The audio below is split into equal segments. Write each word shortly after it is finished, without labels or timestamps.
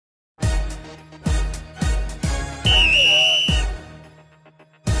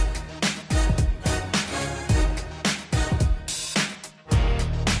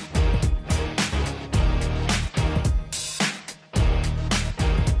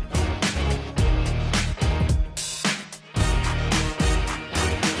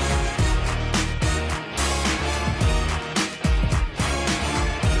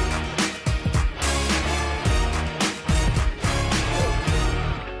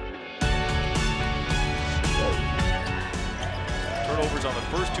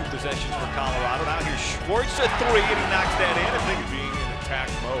Colorado. Now here's Schwartz at three, and he knocks that in. I think being in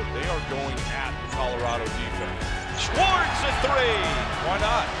attack mode, they are going at the Colorado defense. Schwartz at three. Why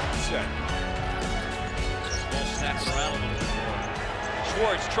not? Set. Ball snapping around a little bit more.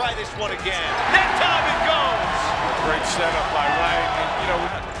 Schwartz, try this one again. That time it goes. Great setup by Wright.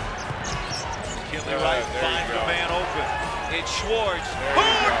 Kinley Wright finds the man open. It's Schwartz who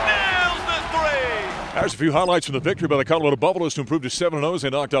nails the three. There's a few highlights from the victory by the Colorado Buffaloes to improve to 7-0 as they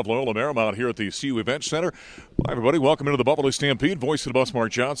knocked off Loyola Marymount here at the CU Event Center. Hi, everybody. Welcome into the Buffalo Stampede. Voice of the Bus,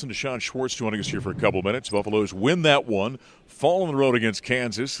 Mark Johnson. Deshaun Schwartz joining us here for a couple minutes. Buffaloes win that one, fall on the road against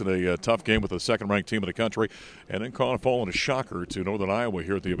Kansas in a tough game with the second-ranked team in the country, and then fall in a shocker to Northern Iowa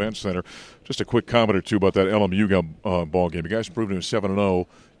here at the Event Center. Just a quick comment or two about that LMU ball game. You guys improved to 7-0.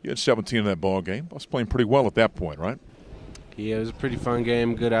 You had 17 in that ball game. I was playing pretty well at that point, right? Yeah, it was a pretty fun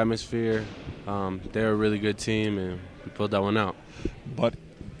game, good atmosphere. They're a really good team, and we pulled that one out. But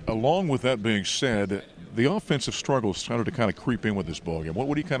along with that being said, the offensive struggles started to kind of creep in with this ball game.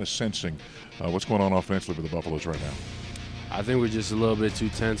 What are you kind of sensing? What's going on offensively with the Buffaloes right now? I think we're just a little bit too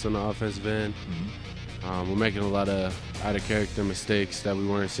tense on the offensive end. We're making a lot of out-of-character mistakes that we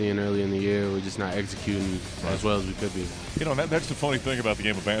weren't seeing early in the year. We're just not executing as well as we could be. You know, that's the funny thing about the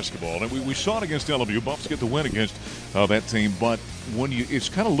game of basketball. And we saw it against LMU. Buffs get the win against that team. But it's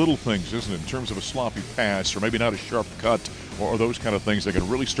kind of little things, isn't it, in terms of a sloppy pass or maybe not a sharp cut or those kind of things that can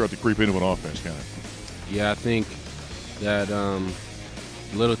really start to creep into an offense, kind of. Yeah, I think that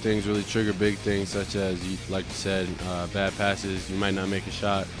little things really trigger big things, such as, like you said, bad passes. You might not make a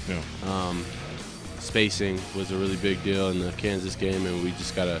shot. Yeah. Spacing was a really big deal in the Kansas game, and we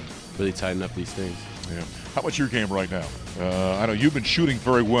just got to really tighten up these things. Yeah. How about your game right now? I know you've been shooting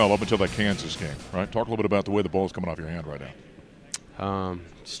very well up until that Kansas game, right? Talk a little bit about the way the ball's coming off your hand right now.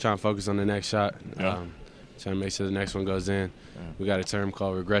 Just trying to focus on the next shot. Yeah. Trying to make sure the next one goes in. Yeah. We got a term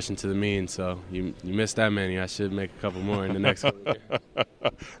called regression to the mean, so you missed that many. I should make a couple more in the next one.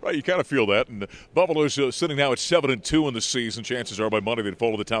 Right, you kind of feel that. And Buffalo's sitting now at 7-2 in the season. Chances are by Monday they'd fall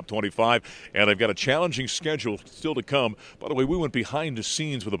to the top 25. And they've got a challenging schedule still to come. By the way, we went behind the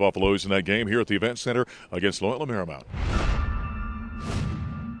scenes with the Buffaloes in that game here at the Event Center against Loyola Marymount.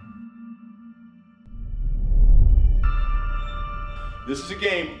 This is a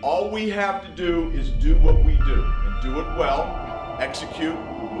game. All we have to do is do what we do and do it well, execute,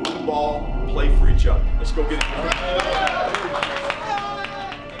 move the ball, play for each other. Let's go get it done.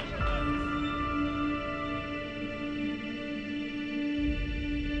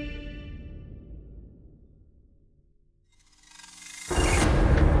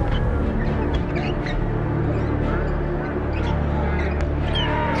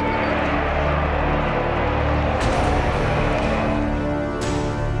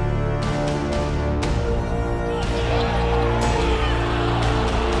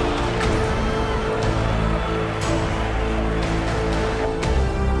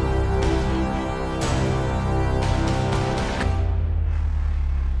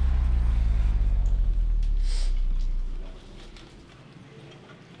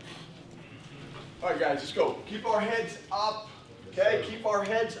 All right, guys, let's go. Keep our heads up, okay? Keep our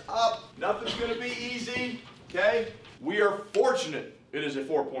heads up. Nothing's going to be easy, okay? We are fortunate it is a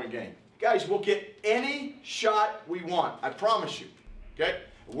 4-point game. Guys, we'll get any shot we want, I promise you, okay?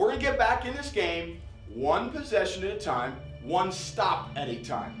 We're going to get back in this game one possession at a time, one stop at a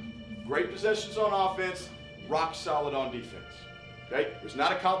time. Great possessions on offense, rock solid on defense, okay? It's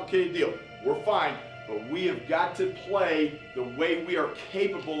not a complicated deal. We're fine, but we have got to play the way we are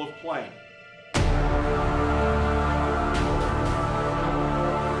capable of playing.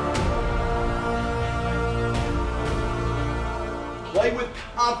 Play with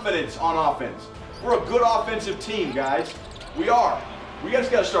confidence on offense. We're a good offensive team, guys. We are. We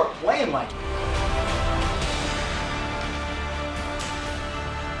just got to start playing like it.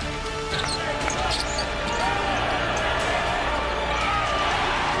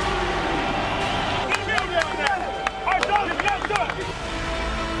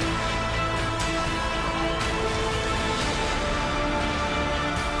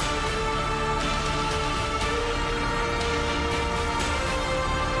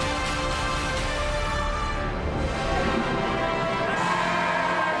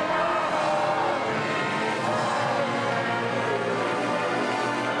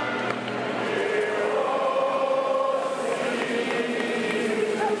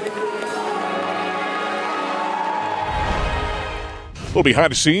 Well,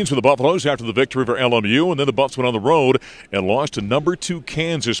 behind the scenes with the Buffaloes after the victory over LMU, and then the Buffs went on the road and lost to number 2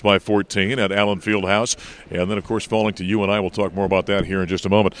 Kansas by 14 at Allen Fieldhouse, and then, of course, falling to UNI. We'll talk more about that here in just a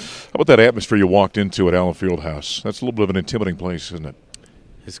moment. How about that atmosphere you walked into at Allen Fieldhouse? That's a little bit of an intimidating place, isn't it?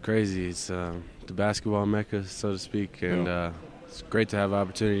 It's crazy. It's the basketball mecca, so to speak, and it's great to have an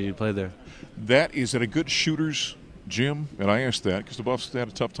opportunity to play there. That is at a good shooter's gym, and I asked that because the Buffs had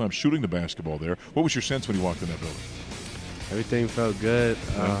a tough time shooting the basketball there. What was your sense when you walked in that building? Everything felt good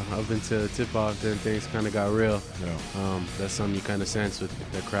up until tip-off, then things kind of got real. Yeah. That's something you kind of sense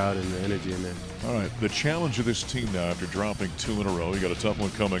with the crowd and the energy in there. All right, the challenge of this team now after dropping 2 in a row. You got a tough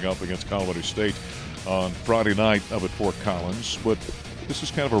one coming up against Colorado State on Friday night up at Fort Collins, but this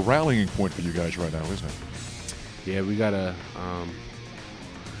is kind of a rallying point for you guys right now, isn't it? Yeah, we got to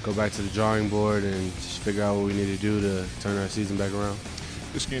go back to the drawing board and just figure out what we need to do to turn our season back around.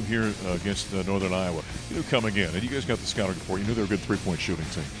 This game here against Northern Iowa, you knew coming in, and you guys got the scouting report, you knew they were a good three-point shooting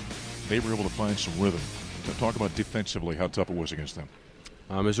team. They were able to find some rhythm. Talk about defensively how tough it was against them.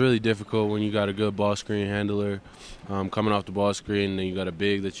 It's really difficult when you got a good ball screen handler coming off the ball screen, and then you got a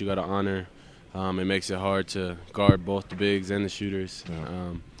big that you got to honor. It makes it hard to guard both the bigs and the shooters.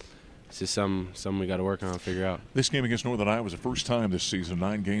 Yeah. It's just something we got to work on and figure out. This game against Northern Iowa was the first time this season,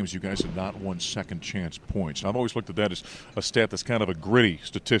 9 games, you guys had not won second chance points. I've always looked at that as a stat that's kind of a gritty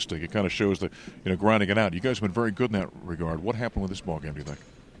statistic. It kind of shows the, grinding it out. You guys have been very good in that regard. What happened with this ball game, do you think?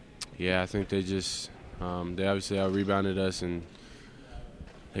 Yeah, I think they just they obviously out-rebounded us, and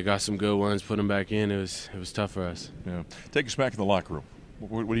they got some good ones, put them back in. It was tough for us. Yeah. Take us back in the locker room.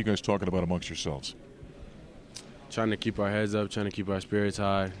 What are you guys talking about amongst yourselves? Trying to keep our heads up, trying to keep our spirits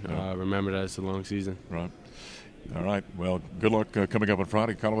high. Yeah. Remember that it's a long season. Right. All right. Well, good luck coming up on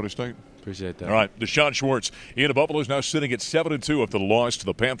Friday, Colorado State. Appreciate that. All right. Deshaun Schwartz in the Buffalo is now sitting at 7-2 after the loss to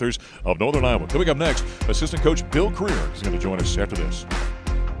the Panthers of Northern Iowa. Coming up next, assistant coach Bill Grier is going to join us after this.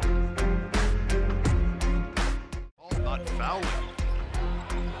 Not fouling.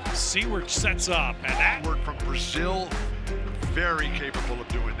 Seward sets up, and that Work from Brazil, very capable of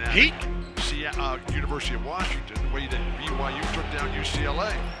doing that. Heat. University of Washington, the way that BYU took down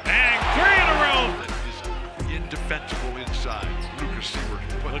UCLA. and 3 in a row. That is indefensible inside. Lucas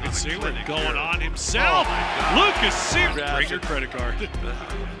Seward. Look at Seward going on himself. Oh my God. Lucas Seward. Congrats. Bring your credit card.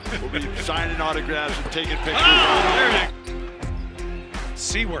 We'll be signing autographs and taking pictures. Oh, there you go.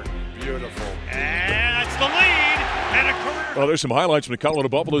 Seward. Beautiful. And that's the lead. And a career. Well, there's some highlights from the Colorado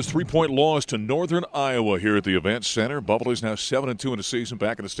Buffaloes' 3-point loss to Northern Iowa here at the Event Center. Buffaloes now 7-2 in the season,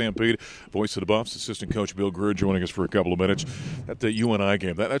 back in the Stampede. Voice of the Buffs, assistant coach Bill Grier joining us for a couple of minutes. At the UNI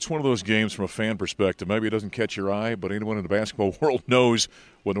game, that's one of those games from a fan perspective. Maybe it doesn't catch your eye, but anyone in the basketball world knows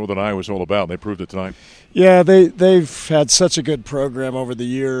what Northern Iowa is all about, and they proved it tonight. Yeah, they've had such a good program over the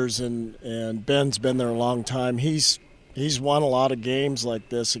years, and Ben's been there a long time. He's won a lot of games like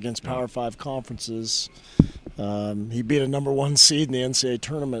this against Power 5 conferences. He beat a number 1 seed in the NCAA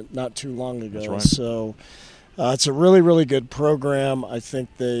tournament not too long ago. That's right. So it's a really, really good program. I think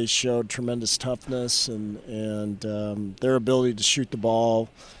they showed tremendous toughness and their ability to shoot the ball.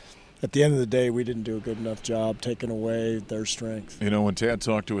 At the end of the day, we didn't do a good enough job taking away their strength. When Tad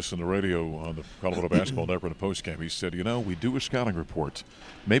talked to us on the radio on the Colorado Basketball Network in the postgame, he said, we do a scouting report.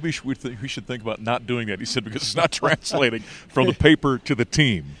 Maybe we should think about not doing that. He said, because it's not translating from the paper to the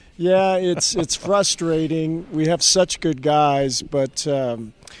team. Yeah, it's frustrating. We have such good guys, but I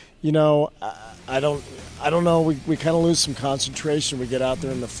don't know. We kind of lose some concentration. We get out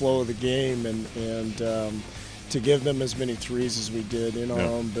there in the flow of the game, and to give them as many threes as we did in our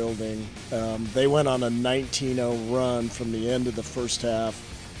own building. They went on a 19-0 run from the end of the first half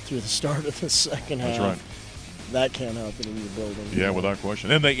through the start of the second half. That's right. That can't happen in your building. Yeah, without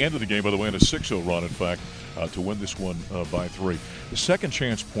question. And they ended the game, by the way, in a 6-0 run, in fact, to win this one by 3. The second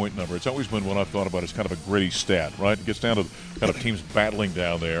chance point number, it's always been what I've thought about as kind of a gritty stat, right? It gets down to kind of teams battling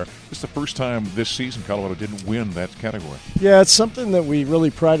down there. It's the first time this season Colorado didn't win that category. Yeah, it's something that we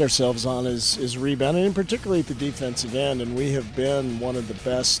really pride ourselves on is rebounding, and particularly at the defensive end. And we have been one of the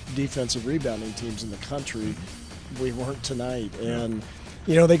best defensive rebounding teams in the country. We weren't tonight. And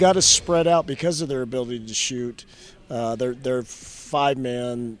they got to spread out because of their ability to shoot. Their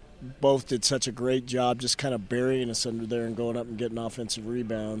 5-man both did such a great job just kind of burying us under there and going up and getting offensive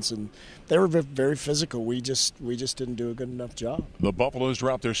rebounds. And they were very physical. We just didn't do a good enough job. The Buffaloes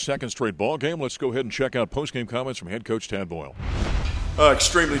dropped their second straight ball game. Let's go ahead and check out post-game comments from head coach Tad Boyle.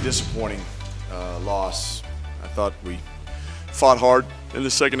 Extremely disappointing loss. I thought we fought hard in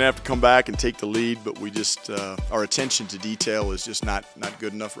the second half to come back and take the lead, but we just our attention to detail is just not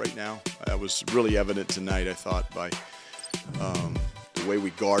good enough right now. That was really evident tonight, I thought, by the way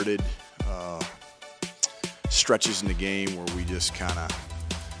we guarded stretches in the game where we just kind of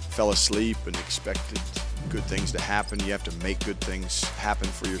fell asleep and expected good things to happen. You have to make good things happen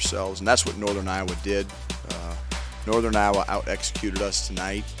for yourselves, and that's what Northern Iowa did. Northern Iowa out-executed us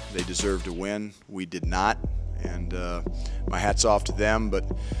tonight. They deserved to win. We did not, And my hat's off to them, but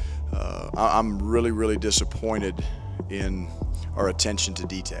I'm really, really disappointed in our attention to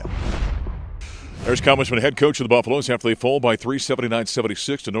detail. There's comments from the head coach of the Buffaloes after they fall by 3,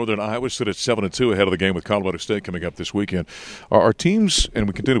 79-76 to Northern Iowa, sit at 7-2 ahead of the game with Colorado State coming up this weekend. Our teams, and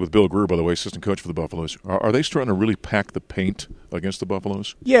we continue with Bill Grier, by the way, assistant coach for the Buffaloes, are they starting to really pack the paint against the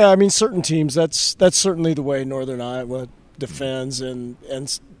Buffaloes? Yeah, I mean, certain teams, that's certainly the way Northern Iowa defends, and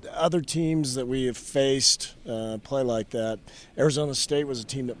other teams that we have faced play like that. Arizona State was a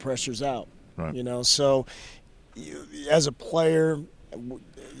team that pressures out. Right. You know, so as a player,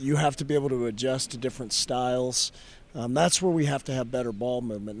 you have to be able to adjust to different styles. That's where we have to have better ball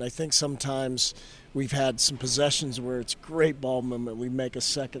movement. And I think sometimes we've had some possessions where it's great ball movement. We make a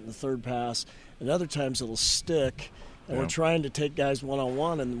second and third pass, and other times it'll stick. And we're trying to take guys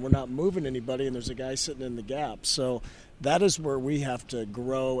one-on-one, and we're not moving anybody, and there's a guy sitting in the gap. So that is where we have to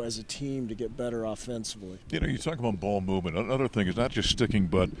grow as a team to get better offensively. You know, you talk about ball movement. Another thing is not just sticking,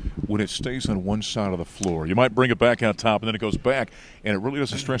 but when it stays on one side of the floor. You might bring it back out top, and then it goes back, and it really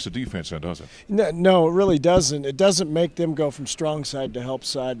doesn't stress the defense then, does it? No, it really doesn't. It doesn't make them go from strong side to help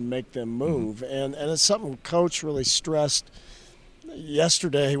side and make them move. Mm-hmm. And it's something Coach really stressed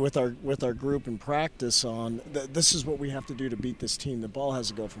yesterday with our group in practice on. This is what we have to do to beat this team. The ball has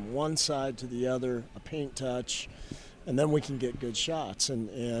to go from one side to the other, a paint touch, and then we can get good shots.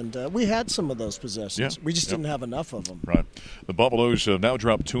 And we had some of those possessions. Yeah. We just didn't have enough of them. Right. The Buffaloes now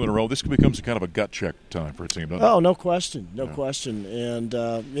dropped 2 in a row. This becomes a kind of a gut check time for a team, doesn't it? Oh, no question. No question. And,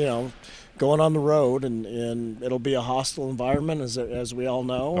 you know, going on the road, and it'll be a hostile environment, as we all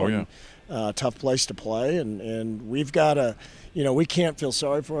know. Oh, yeah. Tough place to play. And we've got to – you know, we can't feel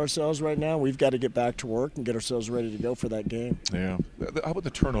sorry for ourselves right now. We've got to get back to work and get ourselves ready to go for that game. Yeah. How about the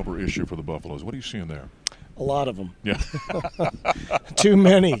turnover issue for the Buffaloes? What are you seeing there? A lot of them. Yeah. Too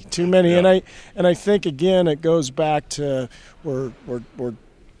many. Yeah. And I think again it goes back to we're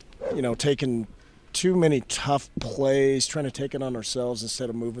you know, taking too many tough plays, trying to take it on ourselves instead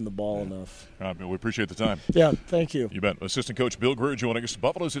of moving the ball enough. We appreciate the time. Yeah, thank you. You bet. Assistant Coach Bill Grier joining us.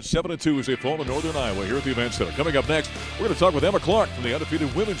 Buffaloes at 7-2 as they fall to Northern Iowa here at the Event Center. Coming up next, we're going to talk with Emma Clarke from the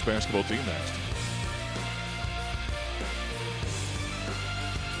undefeated women's basketball team next.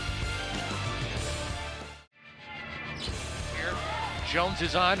 Here, Jones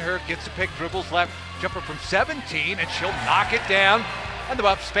is on her, gets a pick, dribbles left, jumper from 17, and she'll knock it down. And the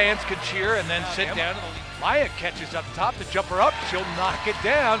Buffs fans can cheer and then sit down. Mya catches up top, the jumper up, she'll knock it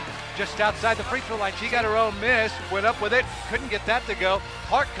down just outside the free throw line. She got her own miss, went up with it, couldn't get that to go.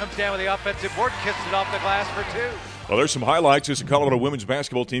 Clarke comes down with the offensive board, kicks it off the glass for 2. Well, there's some highlights as the Colorado women's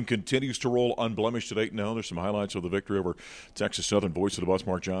basketball team continues to roll unblemished at 8-0. There's some highlights of the victory over Texas Southern. Voice of the Bus,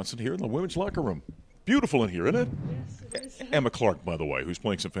 Mark Johnson, here in the women's locker room. Beautiful in here, isn't it? Yes, it is. Emma Clarke, by the way, who's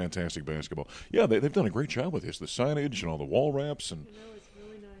playing some fantastic basketball. Yeah, they've done a great job with this, the signage and all the wall wraps. And It's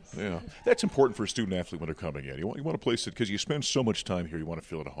really nice. yeah, that's important for a student athlete when they're coming in. You want to place it because you spend so much time here. You want to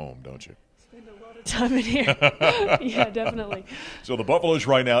feel at home, don't you? Spend a lot of time in here. Yeah, definitely. So the Buffaloes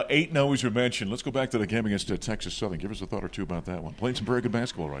right now 8-0 as you mentioned. Let's go back to the game against Texas Southern. Give us a thought or two about that one. Playing some very good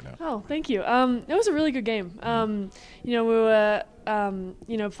basketball right now. Oh, thank you. It was a really good game. You know, we were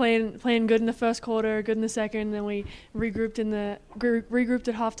playing good in the first quarter, good in the second, and then we regrouped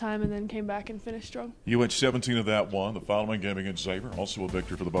at halftime, and then came back and finished strong. You had 17 of that one. The following game against Xavier, also a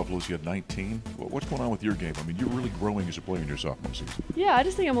victory for the Buffaloes. You had 19. What's going on with your game? I mean, you're really growing as a player in your sophomore season. Yeah, I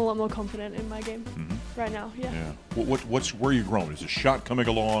just think I'm a lot more confident in my game right now. Yeah. Yeah. Where are you growing? Is the shot coming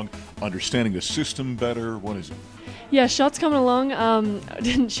along? Understanding the system better? What is it? Yeah, shots coming along. I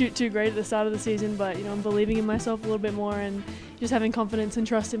didn't shoot too great at the start of the season, but you know, I'm believing in myself a little bit more and just having confidence and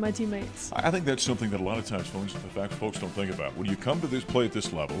trust in my teammates. I think that's something that a lot of times, folks don't think about. When you come to this play at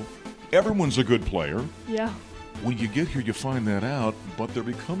this level, everyone's a good player. Yeah. When you get here, you find that out, but there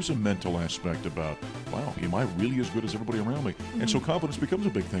becomes a mental aspect about, wow, am I really as good as everybody around me? And so confidence becomes a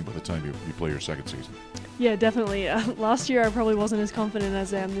big thing by the time you play your second season. Yeah, definitely. Last year I probably wasn't as confident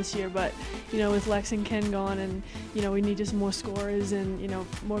as I am this year, but you know, with Lex and Ken gone, and you know, we need just more scorers and you know,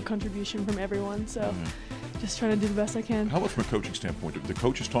 more contribution from everyone. So just trying to do the best I can. How about from a coaching standpoint? Did the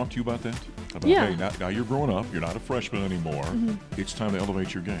coaches talk to you about that? About, yeah. Hey, now you're growing up. You're not a freshman anymore. It's time to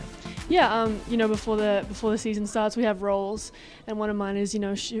elevate your game. Yeah. You know, before the season starts, we have roles, and one of mine is, you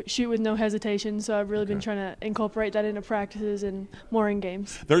know, shoot with no hesitation. So I've really been trying to incorporate that into practices and more in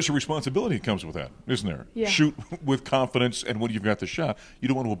games. There's a responsibility that comes with that, isn't there? Yeah. Shoot with confidence, and when you've got the shot, you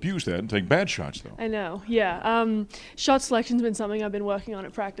don't want to abuse that and take bad shots, though. I know. Yeah. Shot selection's been something I've been working on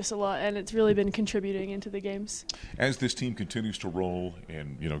at practice a lot, and it's really been contributing into the games. As this team continues to roll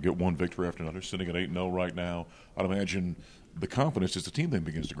and, you know, get one victory after another, sitting at 8-0 right now, I'd imagine the confidence as the team then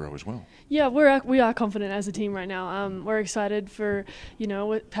begins to grow as well. Yeah, we are confident as a team right now. We're excited for,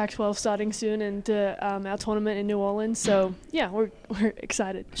 with Pac-12 starting soon and our tournament in New Orleans. So, yeah, we're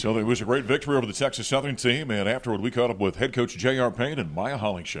excited. So it was a great victory over the Texas Southern team, and afterward we caught up with head coach JR Payne and Mya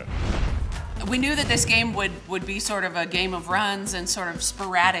Hollingshed. We knew that this game would be sort of a game of runs and sort of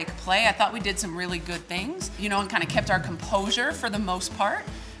sporadic play. I thought we did some really good things, and kind of kept our composure for the most part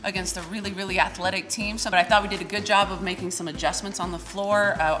against a really, really athletic team. But I thought we did a good job of making some adjustments on the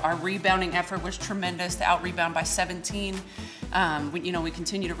floor. Our rebounding effort was tremendous, to out-rebound by 17. We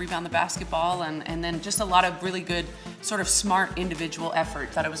continue to rebound the basketball, and then just a lot of really good, sort of smart individual effort.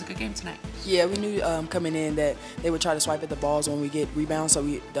 Thought it was a good game tonight. Yeah, we knew coming in that they would try to swipe at the balls when we get rebounds,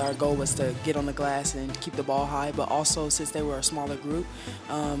 so our goal was to get on the glass and keep the ball high. But also, since they were a smaller group,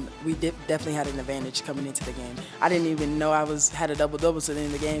 we definitely had an advantage coming into the game. I didn't even know I had a double-double to the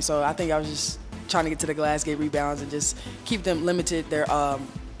end of the game, so I think I was just trying to get to the glass, get rebounds, and just keep them limited their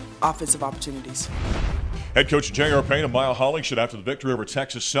offensive opportunities. Head coach JR Payne and Mya Hollingshed after the victory over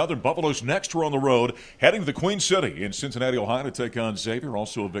Texas Southern. Buffalo's next are on the road, heading to the Queen City in Cincinnati, Ohio to take on Xavier.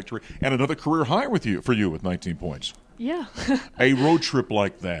 Also a victory and another career high for you with 19 points. Yeah. A road trip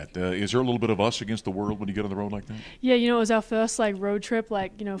like that, is there a little bit of us against the world when you get on the road like that? Yeah, it was our first road trip,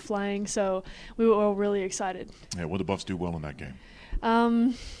 flying, so we were all really excited. Yeah, what did the Buffs do well in that game?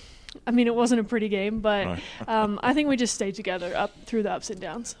 It wasn't a pretty game, but I think we just stayed together up through the ups and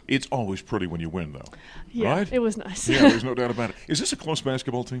downs. It's always pretty when you win, though. Yeah, right? It was nice. Yeah, there's no doubt about it. Is this a close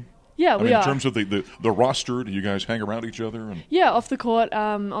basketball team? Yeah, we are. In terms of the roster, do you guys hang around each other? Yeah, off the court.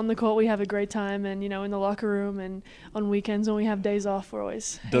 On the court, we have a great time, and in the locker room, and on weekends when we have days off, we're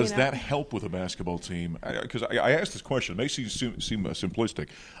always. Does that help with a basketball team? Because I asked this question. It may seem simplistic.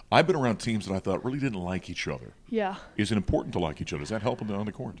 I've been around teams that I thought really didn't like each other. Yeah. Is it important to like each other? Does that help on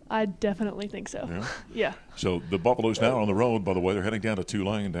the court? I definitely think so. Yeah. Yeah. So the Buffaloes now on the road. By the way, they're heading down to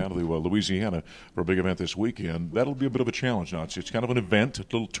Tulane, down to Louisiana for a big event this weekend. That'll be a bit of a challenge now. It's kind of an event, a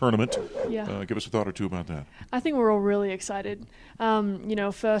little tournament. Yeah. Give us a thought or two about that. I think we're all really excited.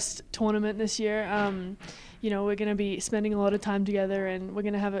 First tournament this year. We're going to be spending a lot of time together, and we're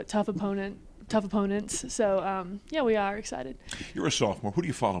going to have a tough opponents. So, we are excited. You're a sophomore. Who do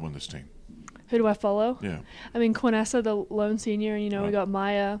you follow in this team? Who do I follow? Yeah. Quinessa, the lone senior, and, we got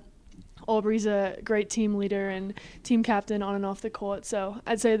Maya. Aubrey's a great team leader and team captain on and off the court. So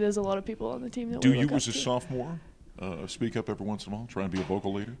I'd say there's a lot of people on the team that we look up to. Do you, as a sophomore, speak up every once in a while, try and be a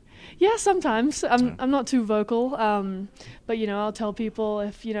vocal leader? Yeah, sometimes. I'm not too vocal, but I'll tell people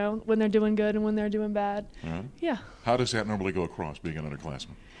if when they're doing good and when they're doing bad. Right. Yeah. How does that normally go across, being an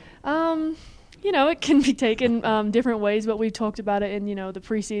underclassman? It can be taken different ways, but we talked about it in the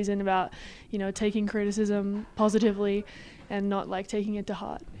preseason about taking criticism positively and not taking it to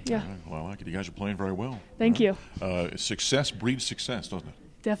heart. Yeah. Right. Well, I like it. You guys are playing very well. Thank you. Success breeds success, doesn't it?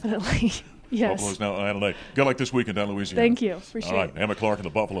 Definitely. Yes. Buffaloes now at LA. Good luck this weekend down in Louisiana. Thank you. Appreciate it. All right, Emma Clarke and the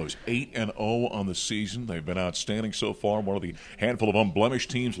Buffaloes, 8-0 on the season. They've been outstanding so far. One of the handful of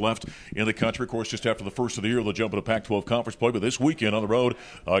unblemished teams left in the country. Of course, just after the first of the year, they'll jump into Pac-12 conference play. But this weekend on the road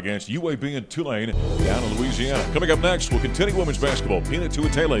against UAB and Tulane down in Louisiana. Coming up next, we'll continue women's basketball. Peanut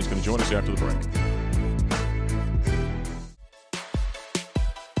Tuitele is going to join us after the break.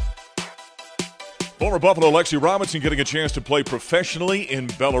 Former Buffalo Lexi Robinson getting a chance to play professionally in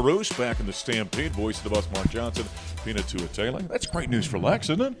Belarus, back in the Stampede. Voice of the Buffs, Mark Johnson, Peanut Tuitele. That's great news for Lex,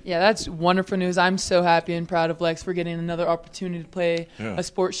 isn't it? Yeah, that's wonderful news. I'm so happy and proud of Lex for getting another opportunity to play a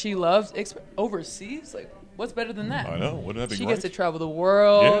sport she loves overseas. What's better than that? I know. Wouldn't that be She great? gets to travel the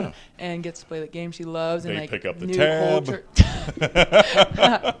world and gets to play the game she loves. They and pick up the new tab. Culture.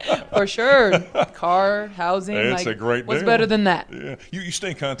 For sure. Car, housing. It's a great What's deal. better than that? Yeah. You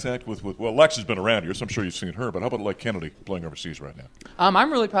stay in contact with Lex has been around here, so I'm sure you've seen her. But how about Kennedy playing overseas right now?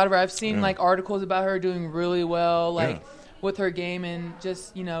 I'm really proud of her. I've seen articles about her doing really well. With her game and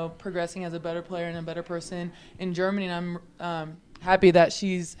just progressing as a better player and a better person in Germany. And I'm happy that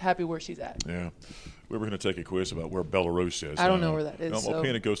she's happy where she's at. Yeah. We were going to take a quiz about where Belarus is. I don't know where that is. Well,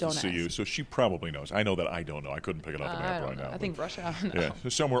 Peanut goes to don't CU, so she probably knows. I know that I don't know. I couldn't pick it up on the map right now. I think Russia. I don't know. Yeah,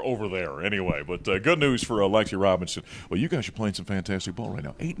 somewhere over there. Anyway, but good news for Lexi Robinson. Well, you guys are playing some fantastic ball right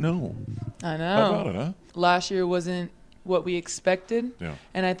now. 8-0. I know. How about it, huh? Last year wasn't what we expected. Yeah.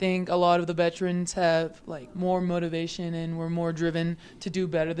 And I think a lot of the veterans have more motivation and were more driven to do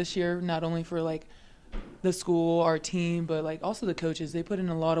better this year, not only for the school, our team, but also the coaches. They put in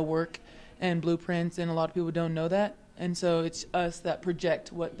a lot of work and blueprints, and a lot of people don't know that. And so it's us that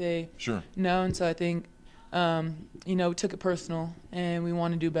project what they know. And so I think you know, we took it personal, and we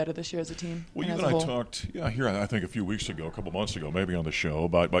want to do better this year as a team. Well, you and and I talked here, I think a few weeks ago, a couple months ago, maybe on the show,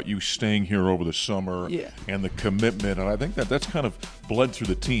 about you staying here over the summer and the commitment, and I think that's kind of bled through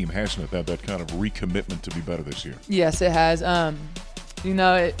the team, hasn't it? That kind of recommitment to be better this year. Yes, it has. You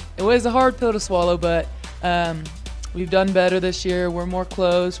know, it was a hard pill to swallow, but we've done better this year. We're more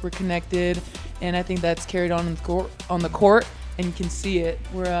close, we're connected, and I think that's carried on the court, and you can see it.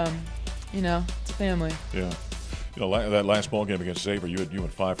 We're, you know, it's a family. Yeah. You know, that last ball game against Xavier, you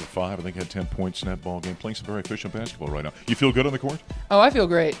went 5 for 5. I think you had 10 points in that ball game. Playing some very efficient basketball right now. You feel good on the court? Oh, I feel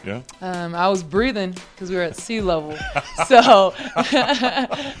great. Yeah. I was breathing because we were at sea level, so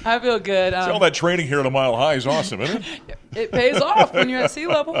I feel good. See, all that training here at a Mile High is awesome, isn't it? It pays off when you're at sea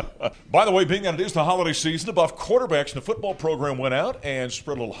level. By the way, being that it is the holiday season, the Buff quarterbacks in the football program went out and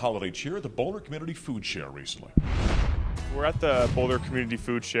spread a little holiday cheer at the Boulder Community Food Share recently. We're at the Boulder Community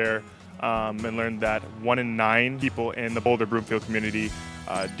Food Share. And learned that 1 in 9 people in the Boulder Broomfield community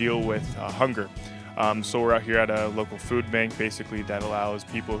deal with hunger. So we're out here at a local food bank, basically, that allows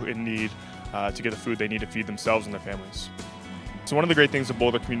people in need to get the food they need to feed themselves and their families. So one of the great things the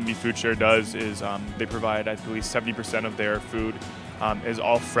Boulder Community Food Share does is they provide, I believe, 70% of their food is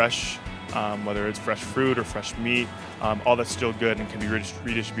all fresh, whether it's fresh fruit or fresh meat, all that's still good and can be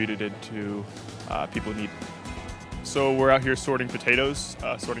redistributed to people in need. So we're out here sorting potatoes,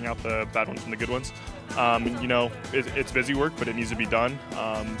 sorting out the bad ones from the good ones. You know, it's busy work, but it needs to be done.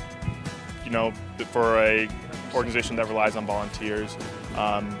 You know, for a organization that relies on volunteers,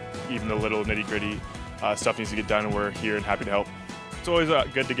 even the little nitty-gritty stuff needs to get done, and we're here and happy to help. It's always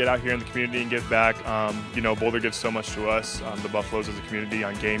good to get out here in the community and give back. You know, Boulder gives so much to us, the Buffaloes as a community,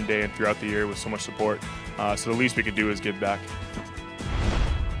 on game day and throughout the year with so much support. So the least we could do is give back.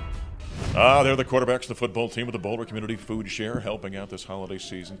 They're the quarterbacks of the football team of the Boulder Community Food Share, helping out this holiday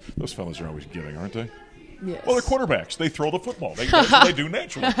season. Those fellas are always giving, aren't they? Yes. Well, they're quarterbacks. They throw the football. That's what they do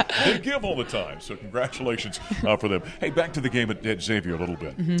naturally. They give all the time. So congratulations for them. Hey, back to the game at Xavier a little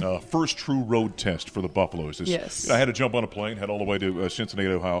bit. Mm-hmm. First true road test for the Buffaloes. Yes. I had to jump on a plane, head all the way to Cincinnati,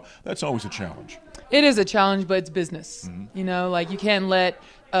 Ohio. That's always a challenge. It is a challenge, but it's business. Mm-hmm. You know, like you can't let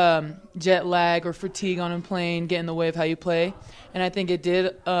jet lag or fatigue on a plane get in the way of how you play. And I think it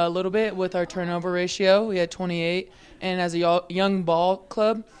did a little bit with our turnover ratio. We had 28. And as a young ball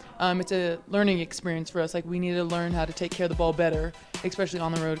club, it's a learning experience for us. Like, we need to learn how to take care of the ball better, especially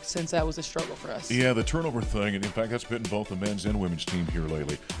on the road, since that was a struggle for us. Yeah, the turnover thing, and in fact, that's bitten both the men's and women's team here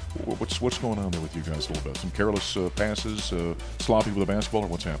lately. What's going on there with you guys a little bit? Some careless passes, sloppy with the basketball, or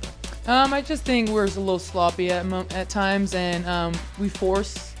what's happening? I just think we're a little sloppy at times, and we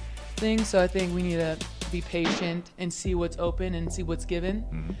force things. So I think we need to be patient and see what's open and see what's given.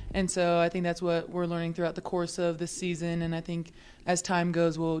 Mm-hmm. And so I think that's what we're learning throughout the course of this season, and I think as time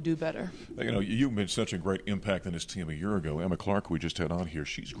goes, we'll do better. You know, you've made such a great impact on this team a year ago. Emma Clarke, we just had on here,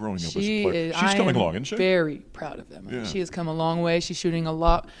 she's growing up as a player. She's coming along, isn't she? Very proud of Emma. Yeah. She has come a long way. She's shooting a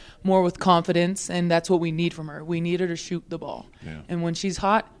lot more with confidence, and that's what we need from her. We need her to shoot the ball. Yeah. And when she's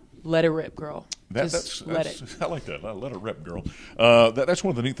hot, let her rip, girl. Just let it. I like that. Let her rip, girl. That's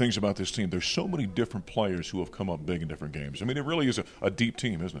one of the neat things about this team. There's so many different players who have come up big in different games. I mean, it really is a deep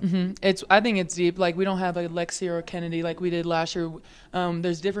team, isn't it? Mm-hmm. I think it's deep. Like, we don't have a Lexi or a Kennedy like we did last year.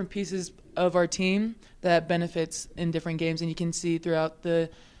 There's different pieces of our team that benefits in different games, and you can see throughout the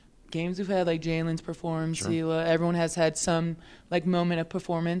games we've had, like Jalen's performed, sure. Sela, everyone has had some like moment of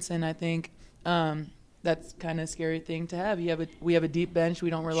performance, and I think that's kind of a scary thing to have. We have a deep bench. We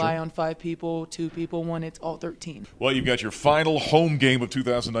don't rely on 5 people, 2 people, 1. It's all 13. Well, you've got your final home game of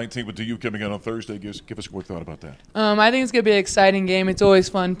 2019 with DU coming in on Thursday. Give us a quick thought about that. I think it's going to be an exciting game. It's always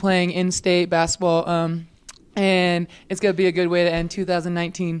fun playing in-state basketball, and it's going to be a good way to end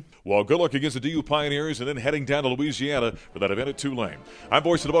 2019. Well, good luck against the DU Pioneers and then heading down to Louisiana for that event at Tulane. I'm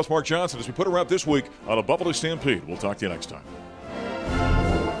voice of the Buffs, Mark Johnson, as we put a wrap this week on a Buffalo Stampede. We'll talk to you next time.